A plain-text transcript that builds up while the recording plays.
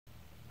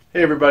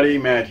Hey everybody,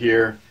 Matt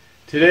here.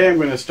 Today I'm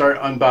going to start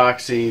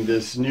unboxing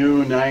this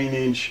new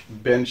 9-inch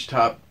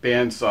benchtop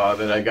bandsaw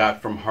that I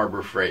got from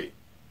Harbor Freight.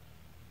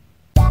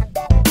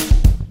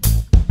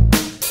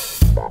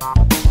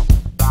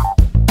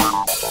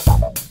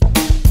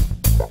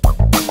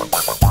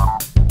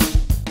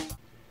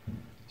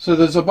 So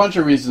there's a bunch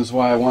of reasons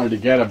why I wanted to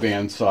get a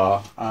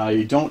bandsaw.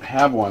 I don't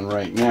have one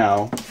right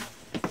now,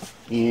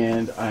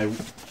 and I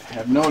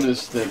have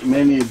noticed that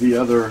many of the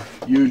other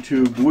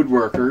YouTube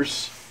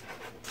woodworkers,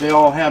 they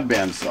all have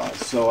bandsaws,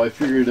 so I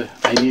figured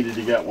I needed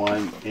to get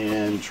one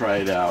and try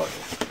it out.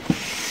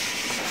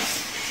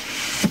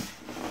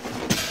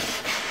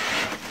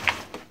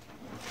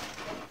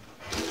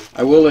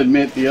 I will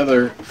admit the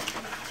other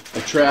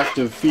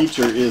attractive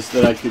feature is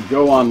that I could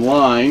go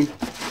online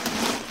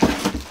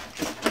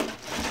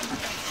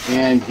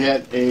and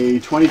get a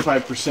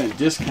 25%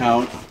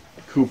 discount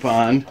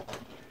coupon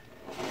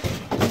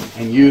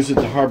and use it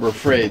to Harbor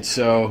Freight,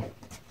 so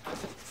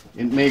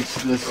it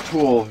makes this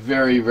tool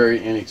very,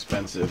 very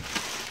inexpensive.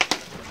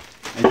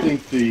 I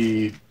think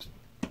the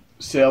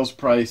sales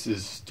price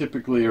is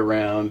typically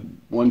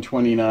around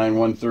 $129,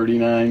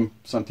 $139,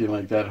 something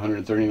like that,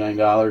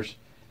 $139.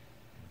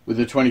 With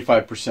a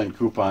 25%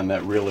 coupon,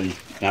 that really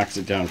knocks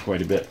it down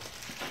quite a bit.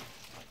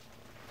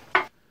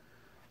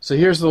 So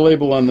here's the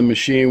label on the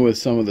machine with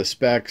some of the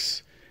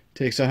specs.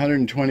 Takes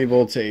 120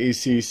 volts of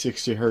AC,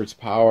 60 hertz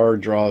power,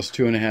 draws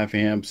 2.5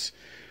 amps,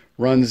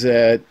 runs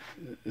at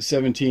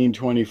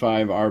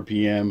 1725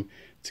 RPM.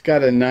 It's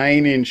got a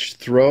 9-inch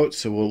throat,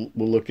 so we'll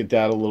look at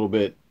that a little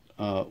bit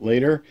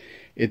later.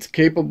 It's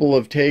capable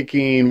of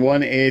taking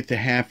 1/8 to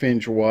 ½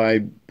 inch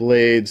wide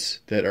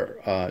blades that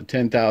are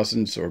 10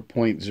 thousandths or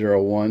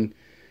 0.01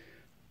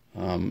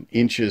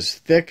 inches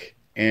thick,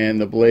 and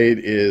the blade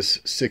is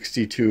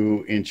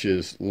 62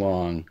 inches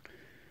long.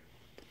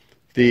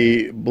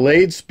 The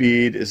blade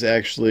speed is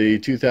actually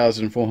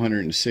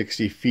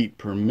 2,460 feet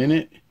per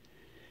minute,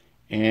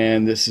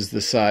 and this is the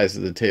size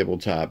of the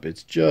tabletop.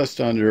 It's just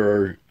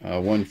under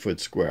 1 foot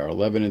square,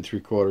 11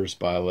 3/4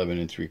 by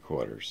 11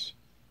 3/4.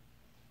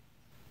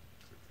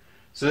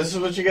 So this is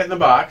what you get in the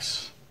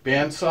box: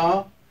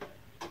 bandsaw.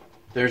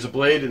 There's a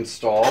blade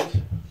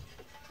installed,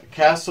 a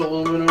cast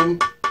aluminum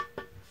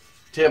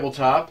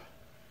tabletop,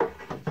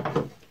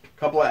 a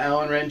couple of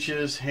Allen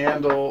wrenches,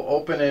 handle,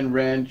 open-end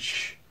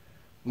wrench,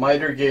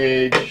 miter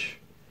gauge.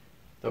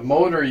 The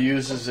motor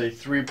uses a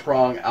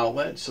 3-prong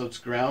outlet, so it's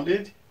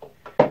grounded.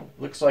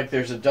 Looks like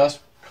there's a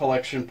dust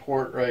collection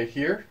port right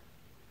here.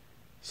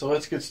 So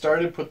let's get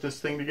started, put this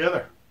thing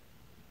together.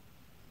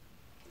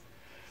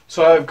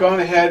 So I've gone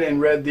ahead and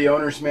read the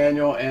owner's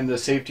manual and the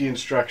safety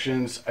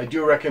instructions. I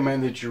do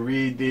recommend that you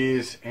read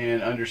these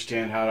and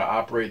understand how to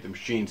operate the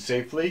machine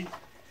safely.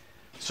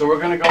 So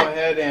we're going to go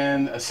ahead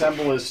and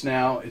assemble this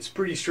now. It's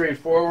pretty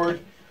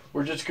straightforward.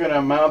 We're just going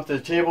to mount the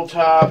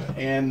tabletop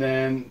and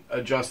then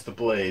adjust the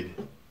blade.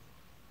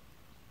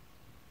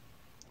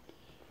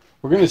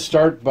 We're going to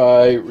start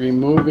by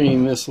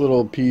removing this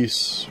little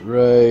piece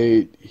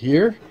right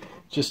here,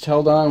 just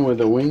held on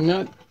with a wing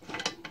nut.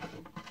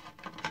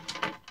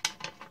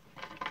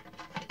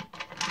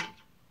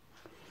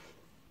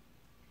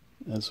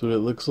 That's what it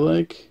looks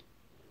like.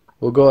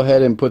 We'll go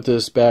ahead and put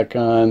this back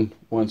on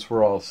once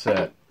we're all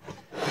set.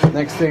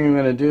 Next thing I'm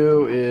going to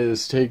do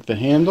is take the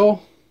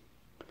handle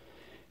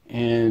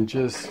and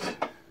just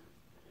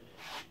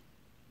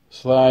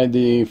slide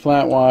the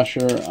flat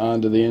washer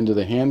onto the end of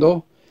the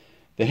handle.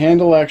 The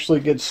handle actually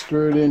gets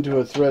screwed into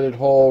a threaded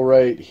hole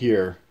right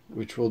here,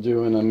 which we'll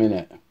do in a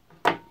minute.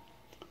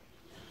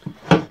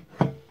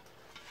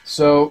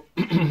 So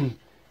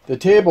the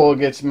table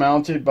gets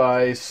mounted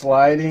by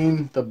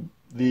sliding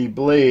the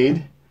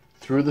blade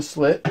through the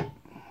slit,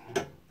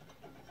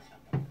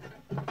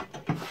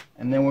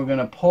 and then we're going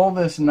to pull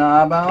this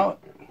knob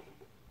out,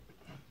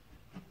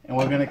 and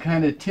we're going to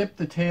kind of tip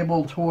the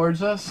table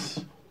towards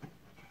us.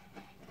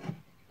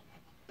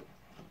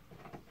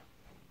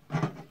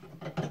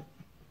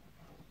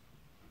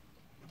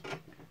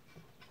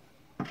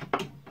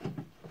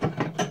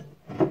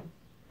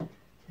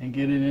 And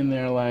get it in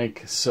there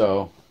like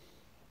so.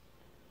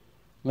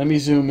 Let me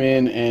zoom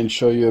in and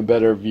show you a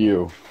better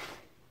view.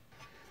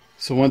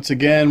 So once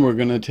again, we're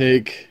going to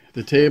take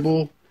the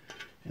table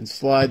and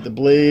slide the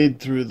blade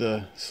through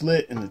the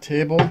slit in the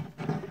table,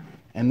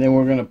 and then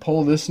we're going to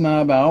pull this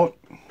knob out,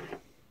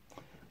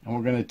 and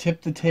we're going to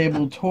tip the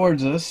table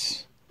towards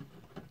us,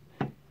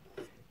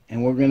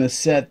 and we're going to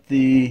set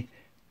the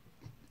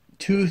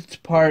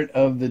toothed part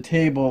of the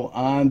table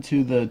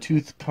onto the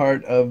toothed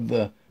part of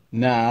the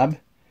knob.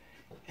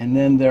 And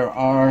then there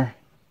are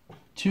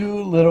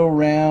 2 little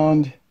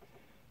round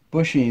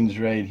bushings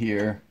right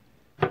here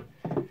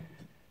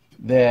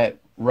that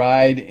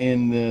ride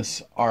in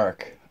this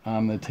arc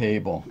on the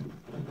table,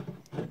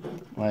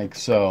 like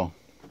so.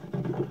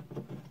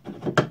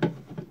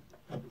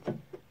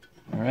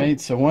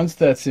 Alright, so once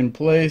that's in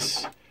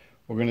place,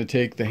 we're going to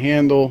take the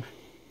handle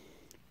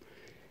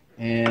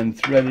and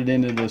thread it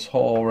into this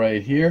hole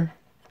right here.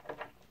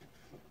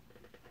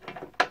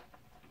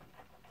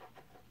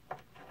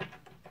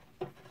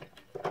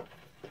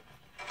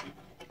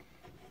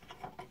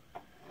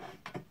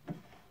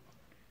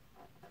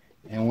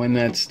 when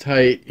that's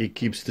tight, it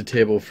keeps the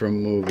table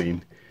from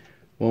moving.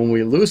 When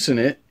we loosen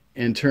it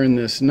and turn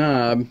this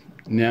knob,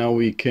 now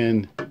we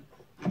can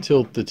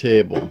tilt the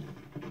table.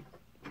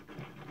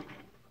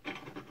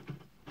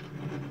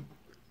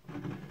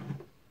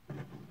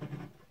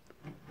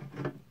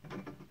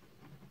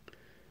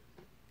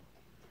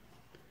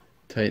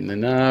 Tighten the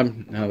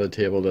knob, now the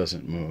table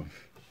doesn't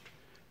move.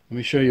 Let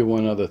me show you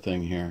one other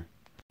thing here.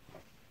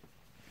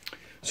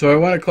 So I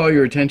want to call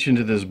your attention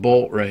to this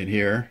bolt right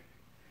here.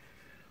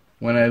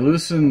 When I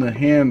loosen the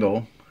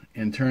handle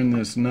and turn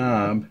this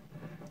knob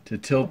to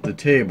tilt the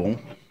table,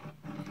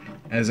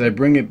 as I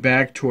bring it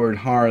back toward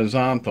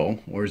horizontal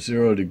or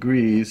 0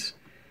 degrees,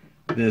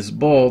 this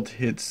bolt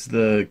hits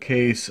the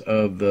case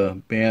of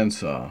the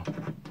bandsaw.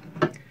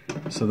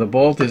 So the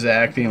bolt is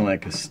acting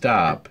like a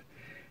stop.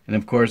 And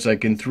of course I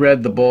can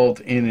thread the bolt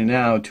in and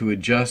out to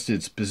adjust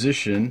its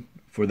position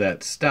for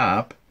that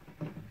stop,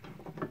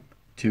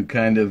 to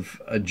kind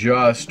of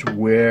adjust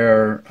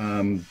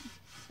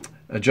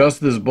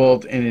this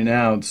bolt in and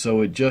out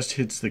so it just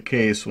hits the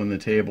case when the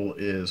table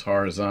is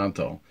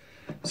horizontal.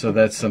 So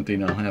that's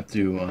something I'll have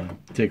to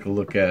take a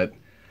look at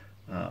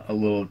a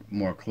little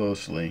more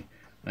closely.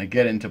 I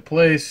get it into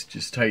place,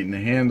 just tighten the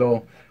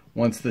handle.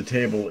 Once the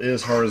table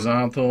is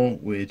horizontal,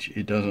 which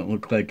it doesn't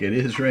look like it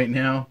is right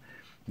now,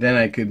 then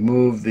I could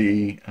move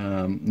the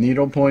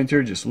needle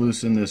pointer, just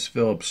loosen this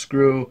Phillips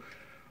screw,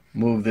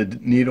 move the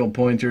needle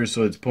pointer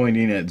so it's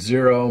pointing at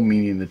 0,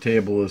 meaning the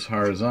table is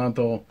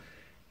horizontal,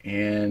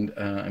 and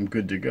I'm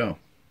good to go.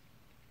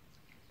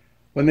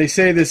 When they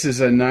say this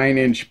is a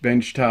 9-inch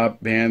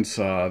benchtop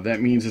bandsaw,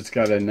 that means it's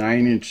got a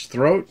 9-inch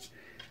throat.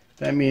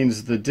 That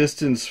means the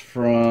distance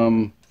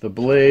from the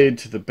blade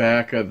to the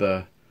back of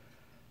the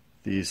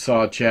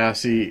saw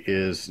chassis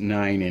is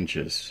 9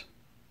 inches.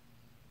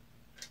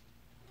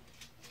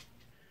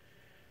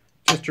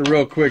 Just a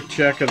real quick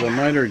check of the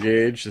miter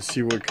gauge to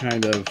see what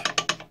kind of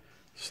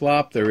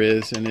slop there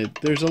is, and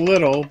there's a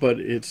little, but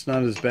it's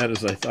not as bad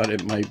as I thought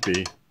it might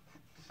be.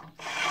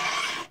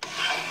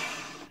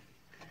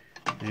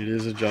 It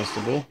is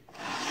adjustable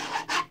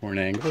for an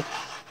angle.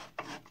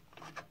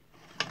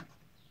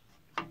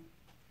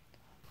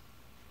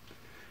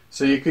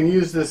 So you can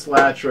use this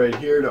latch right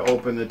here to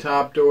open the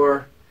top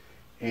door,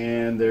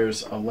 and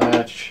there's a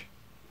latch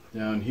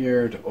down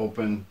here to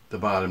open the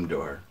bottom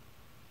door.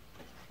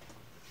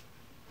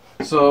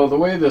 So the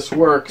way this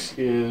works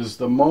is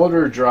the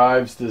motor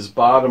drives this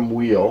bottom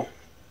wheel.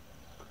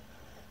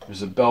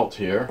 There's a belt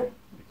here.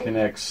 It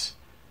connects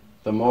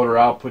the motor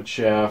output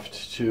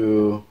shaft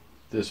to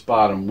this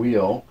bottom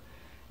wheel,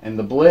 and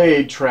the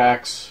blade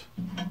tracks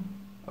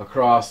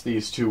across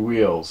these two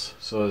wheels.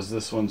 So as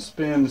this one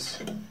spins,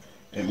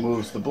 it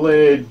moves the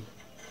blade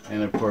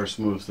and of course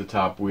moves the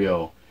top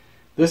wheel.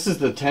 This is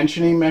the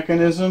tensioning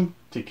mechanism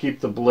to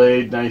keep the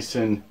blade nice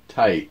and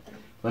tight.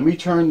 Let me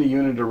turn the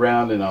unit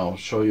around and I'll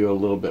show you a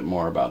little bit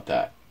more about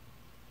that.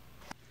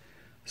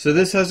 So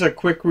this has a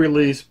quick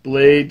release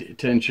blade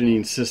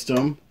tensioning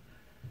system.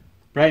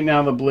 Right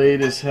now the blade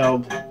is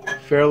held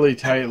fairly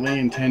tightly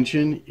in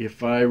tension.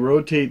 If I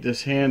rotate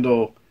this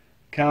handle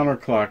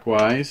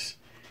counterclockwise,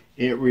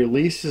 it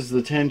releases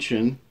the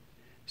tension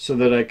so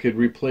that I could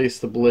replace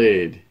the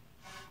blade.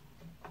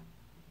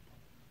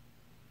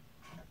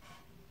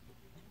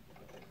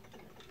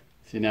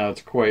 See, now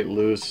it's quite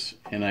loose,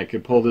 and I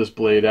could pull this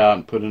blade out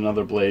and put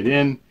another blade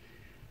in,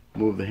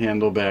 move the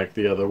handle back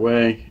the other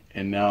way,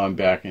 and now I'm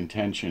back in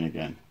tension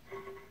again.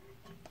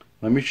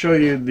 Let me show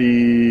you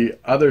the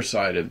other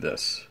side of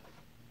this.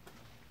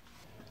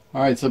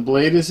 Alright, so the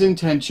blade is in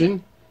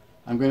tension.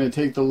 I'm going to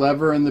take the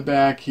lever in the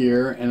back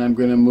here and I'm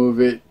going to move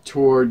it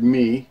toward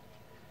me,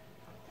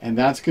 and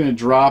that's going to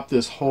drop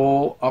this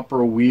whole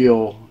upper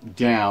wheel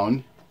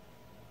down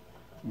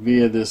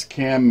via this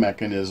cam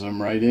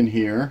mechanism right in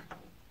here.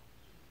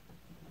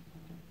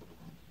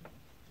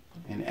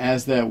 And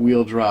as that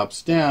wheel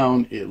drops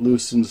down, it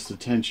loosens the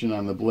tension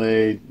on the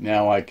blade.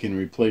 Now I can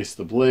replace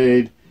the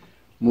blade,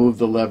 move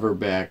the lever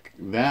back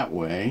that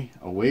way,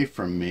 away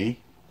from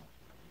me,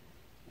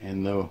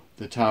 and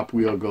the top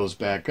wheel goes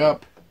back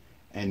up,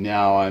 and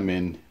now I'm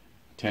in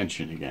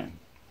tension again.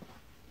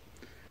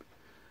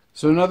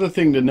 So another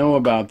thing to know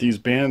about these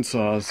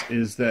bandsaws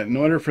is that in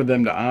order for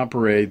them to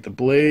operate, the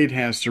blade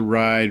has to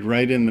ride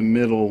right in the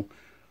middle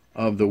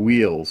of the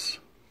wheels.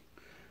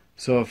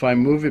 So if I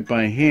move it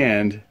by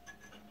hand,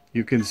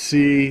 you can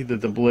see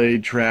that the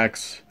blade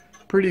tracks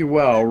pretty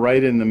well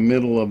right in the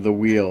middle of the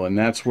wheel, and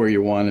that's where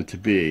you want it to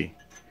be.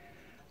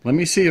 Let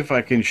me see if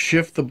I can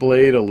shift the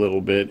blade a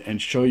little bit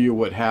and show you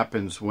what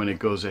happens when it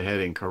goes ahead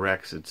and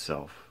corrects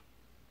itself.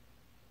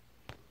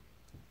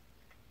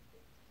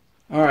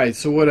 Alright,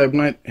 so what I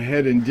went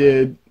ahead and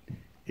did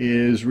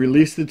is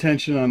release the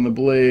tension on the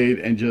blade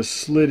and just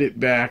slid it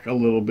back a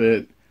little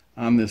bit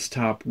on this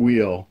top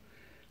wheel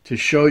to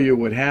show you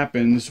what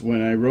happens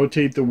when I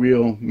rotate the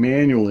wheel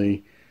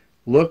manually.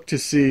 Look to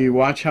see,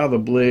 watch how the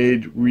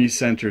blade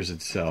recenters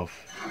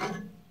itself.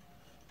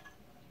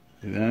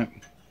 See that?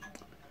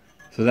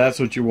 So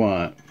that's what you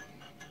want.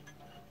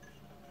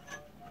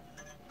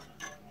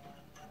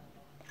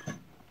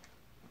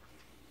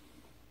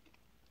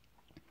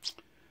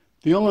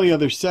 The only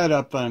other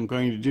setup I'm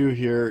going to do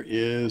here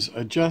is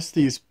adjust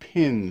these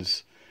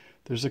pins.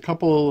 There's a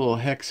couple of little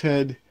hex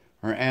head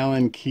or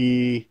Allen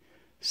key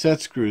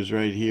set screws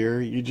right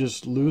here. You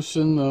just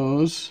loosen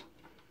those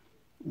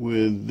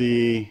with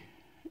the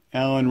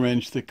Allen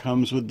wrench that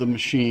comes with the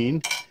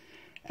machine,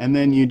 and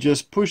then you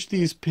just push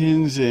these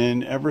pins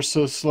in ever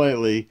so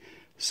slightly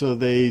so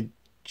they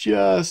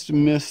just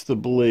miss the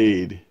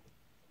blade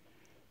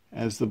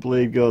as the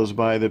blade goes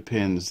by the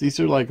pins. These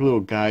are like little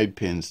guide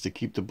pins to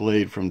keep the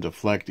blade from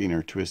deflecting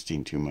or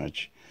twisting too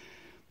much.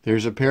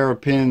 There's a pair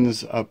of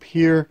pins up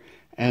here,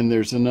 and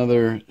there's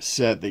another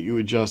set that you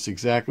adjust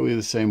exactly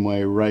the same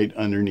way right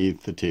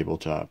underneath the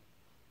tabletop.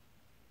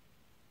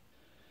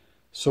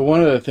 So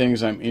one of the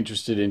things I'm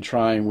interested in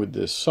trying with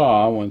this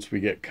saw, once we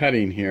get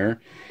cutting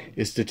here,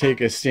 is to take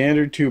a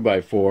standard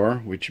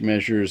 2x4, which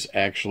measures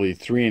actually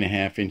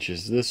 3.5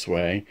 inches this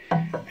way,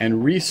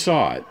 and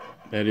resaw it.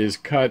 That is,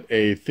 cut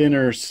a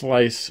thinner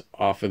slice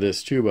off of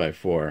this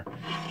 2x4.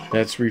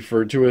 That's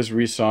referred to as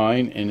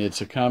resawing, and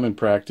it's a common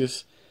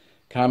practice,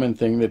 common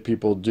thing that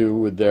people do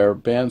with their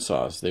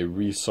bandsaws. They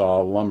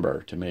resaw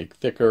lumber to make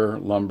thicker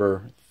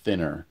lumber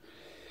thinner.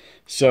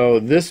 So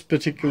this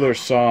particular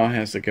saw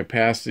has the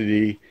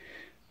capacity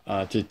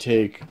to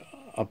take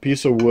a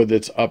piece of wood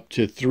that's up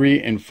to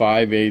 3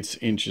 5/8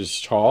 inches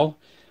tall.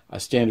 A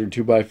standard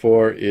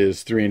 2x4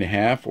 is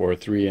 3.5 or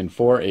 3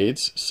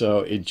 4/8, so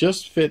it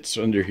just fits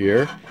under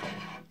here.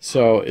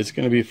 So it's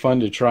going to be fun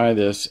to try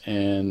this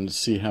and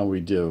see how we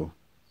do.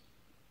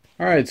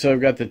 Alright, so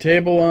I've got the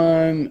table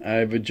on,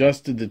 I've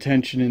adjusted the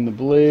tension in the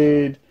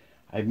blade,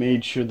 I've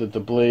made sure that the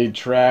blade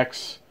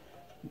tracks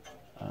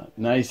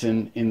nice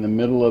and in the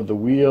middle of the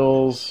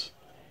wheels,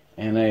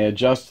 and I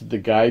adjusted the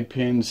guide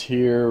pins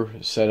here,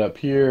 set up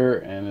here,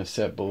 and a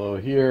set below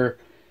here.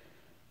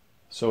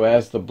 So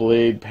as the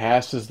blade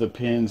passes the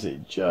pins,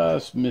 it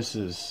just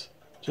misses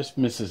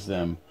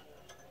them.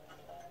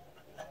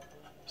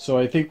 So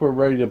I think we're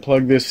ready to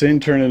plug this in,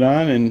 turn it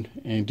on,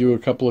 and do a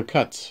couple of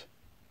cuts.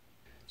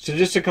 So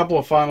just a couple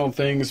of final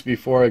things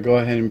before I go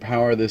ahead and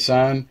power this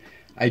on.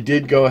 I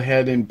did go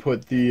ahead and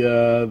put the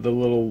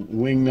little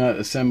wing nut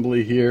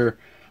assembly here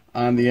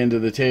on the end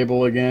of the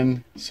table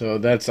again, so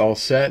that's all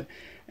set.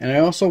 And I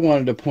also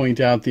wanted to point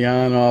out the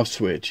on-off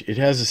switch. It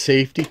has a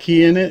safety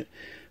key in it,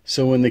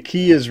 so when the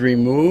key is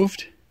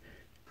removed,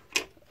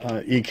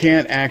 you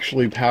can't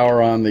actually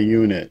power on the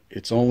unit.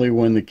 It's only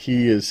when the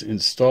key is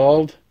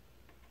installed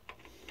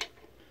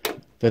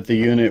that the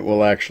unit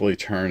will actually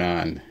turn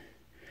on.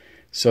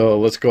 So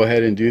let's go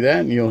ahead and do that,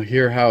 and you'll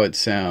hear how it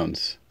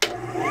sounds. So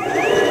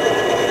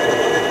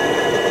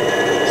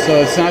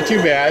it's not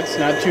too bad, it's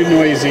not too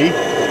noisy.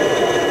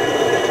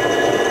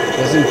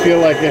 Doesn't feel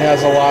like it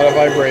has a lot of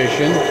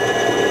vibration.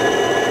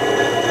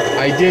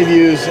 I did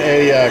use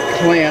a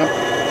clamp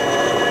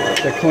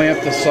to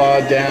clamp the saw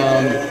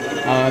down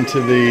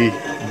onto the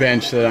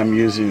bench that I'm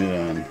using it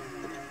on.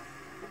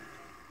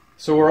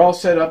 So we're all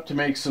set up to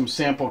make some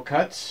sample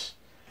cuts.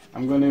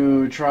 I'm going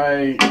to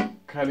try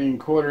cutting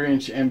 1/4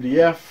 inch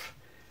MDF.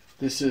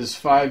 This is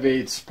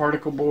 5/8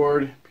 particle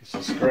board, piece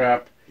of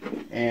scrap,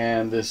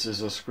 and this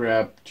is a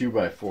scrap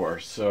 2x4.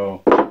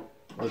 So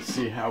let's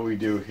see how we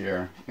do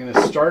here. I'm going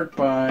to start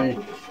by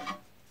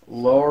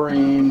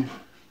lowering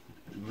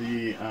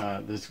the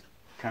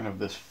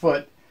this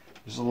foot.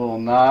 There's a little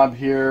knob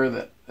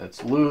here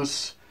that's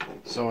loose,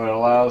 so it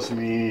allows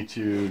me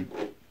to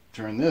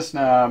turn this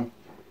knob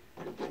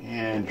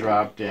and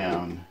drop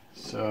down.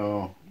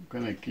 So I'm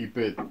going to keep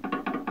it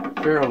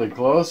fairly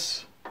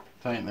close.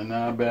 Tighten the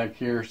knob back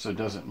here so it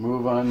doesn't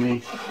move on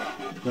me.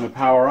 I'm going to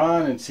power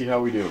on and see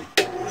how we do.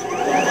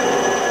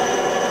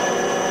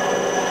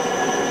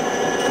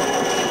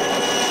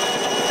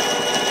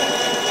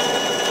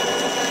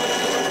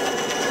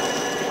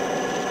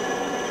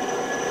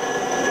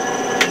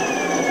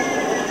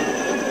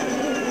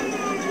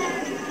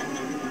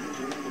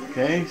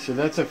 Okay, so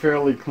that's a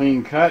fairly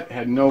clean cut.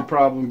 Had no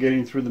problem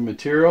getting through the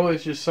material,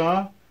 as you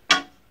saw.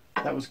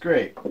 That was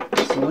great.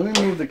 So let me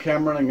move the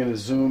camera and I'm going to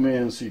zoom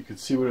in so you can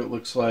see what it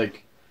looks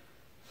like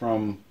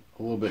from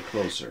a little bit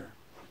closer.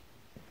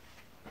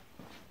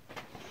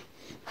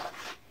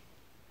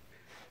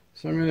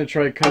 So I'm going to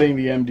try cutting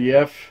the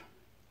MDF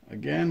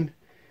again.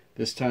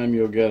 This time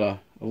you'll get a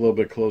little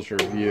bit closer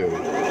view.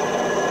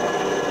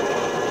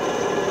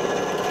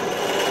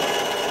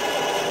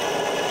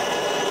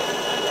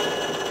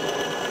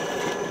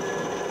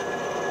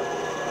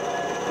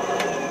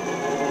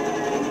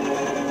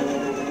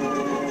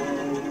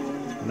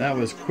 That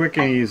was quick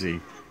and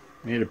easy.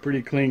 Made a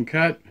pretty clean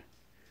cut.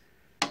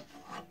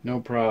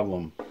 No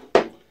problem.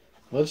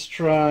 Let's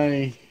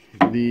try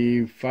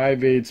the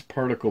 5/8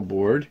 particle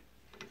board.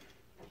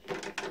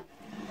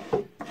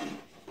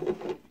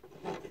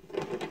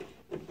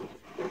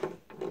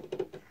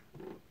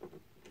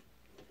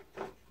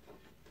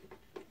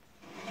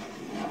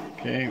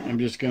 Okay, I'm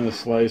just going to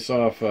slice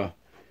off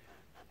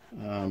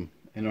an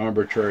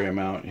arbitrary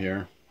amount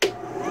here.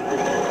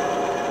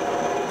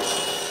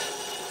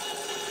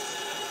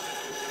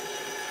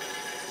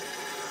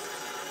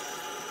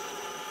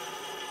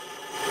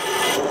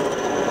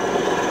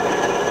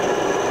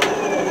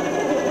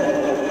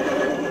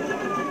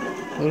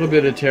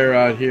 bit of tear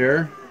out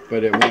here,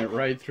 but it went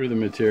right through the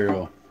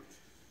material.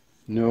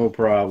 No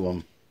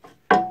problem.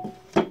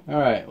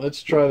 Alright,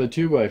 let's try the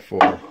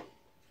 2x4.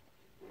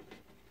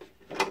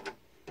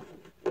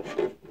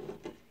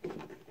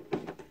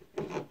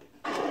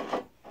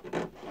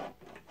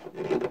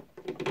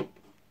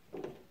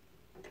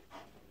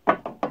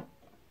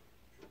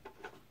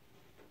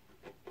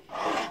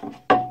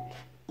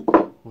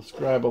 Let's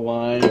grab a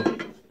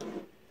line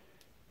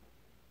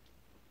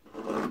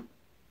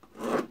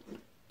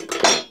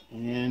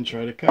and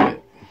try to cut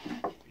it.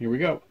 Here we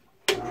go.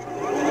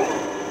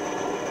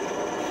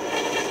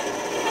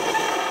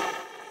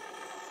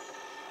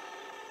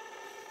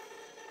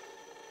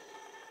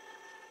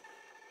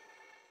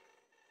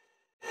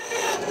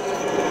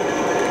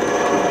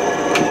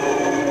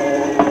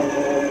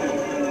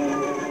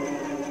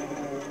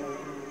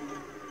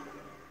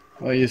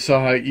 Well, you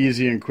saw how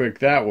easy and quick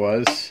that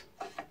was.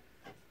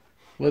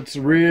 Let's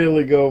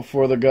really go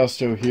for the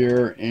gusto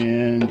here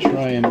and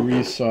try and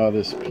resaw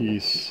this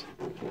piece.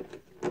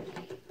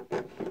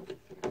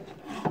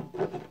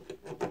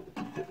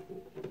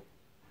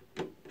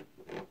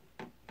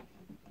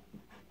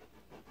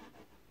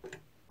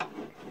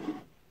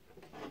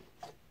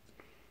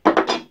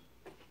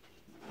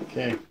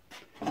 Okay,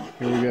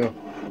 here we go.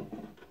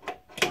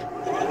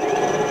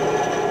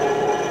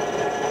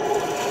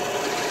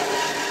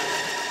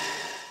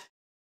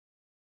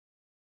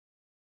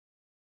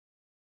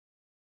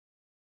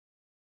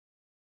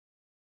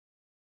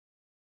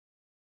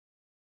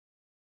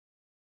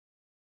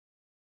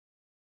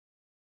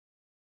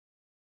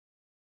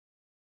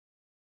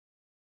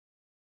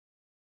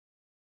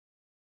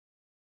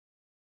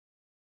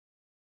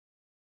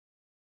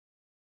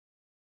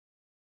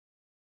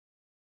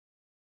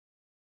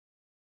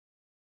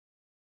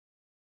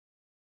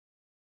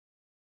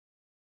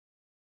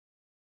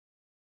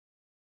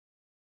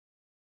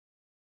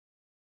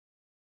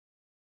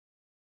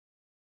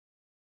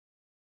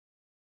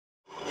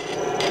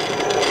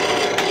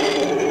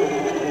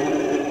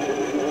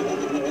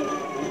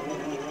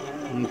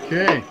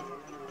 Okay,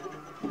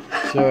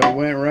 so it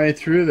went right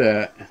through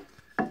that.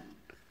 I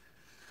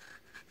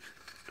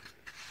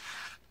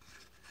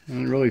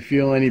didn't really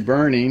feel any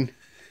burning.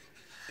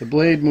 The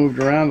blade moved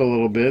around a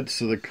little bit,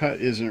 so the cut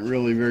isn't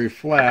really very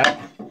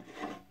flat,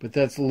 but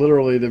that's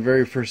literally the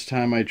very first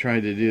time I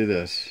tried to do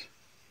this.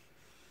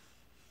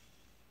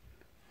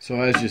 So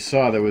as you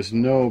saw, there was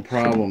no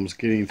problems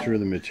getting through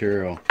the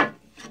material.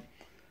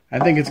 I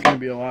think it's going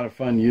to be a lot of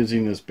fun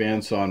using this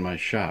bandsaw in my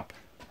shop.